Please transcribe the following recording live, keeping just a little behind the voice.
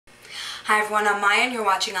Hi everyone, I'm Maya and you're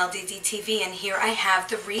watching LDD TV, and here I have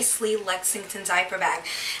the Reese Li Lexington diaper bag.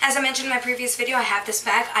 As I mentioned in my previous video, I have this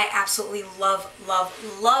bag. I absolutely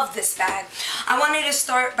love this bag. I wanted to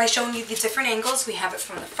start by showing you the different angles. We have it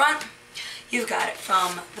from the front, you've got it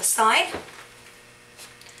from the side,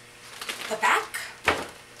 the back,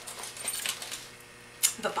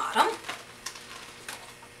 the bottom,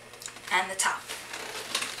 and the top.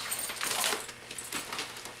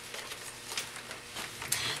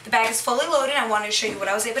 The bag is fully loaded. I wanted to show you what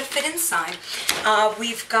I was able to fit inside.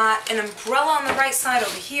 We've got an umbrella on the right side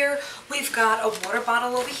over here. We've got a water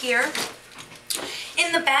bottle over here.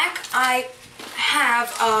 In the back, I have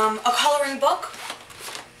a coloring book.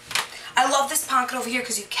 I love this pocket over here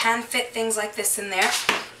because you can fit things like this in there.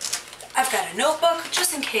 I've got a notebook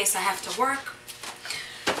just in case I have to work.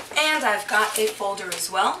 And I've got a folder as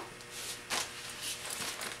well.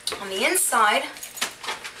 On the inside,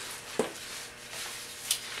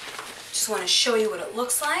 just want to show you what it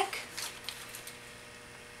looks like.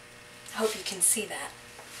 I hope you can see that.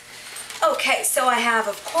 Okay, so I have,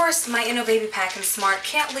 of course, my Inno Baby Pack and Smart.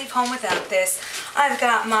 Can't leave home without this. I've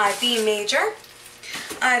got my B Major.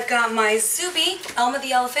 I've got my Zuby, Elma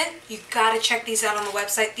the Elephant. You gotta check these out on the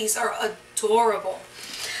website. These are adorable.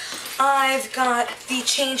 I've got the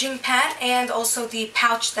changing pad and also the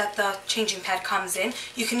pouch that the changing pad comes in.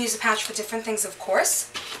 You can use the pouch for different things, of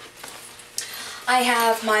course. I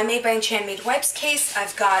have my Made by Enchantment wipes case.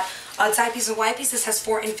 I've got diapers and wipes. This has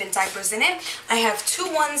 4 infant diapers in it. I have 2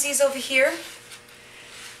 onesies over here.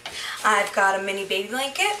 I've got a mini baby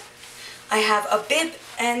blanket. I have a bib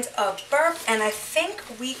and a burp, and I think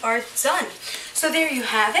we are done. So there you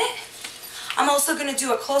have it. I'm also going to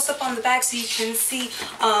do a close-up on the bag so you can see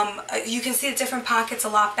the different pockets a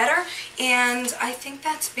lot better. And I think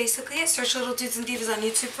that's basically it. Search Little Dudes and Divas on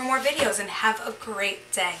YouTube for more videos, and have a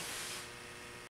great day.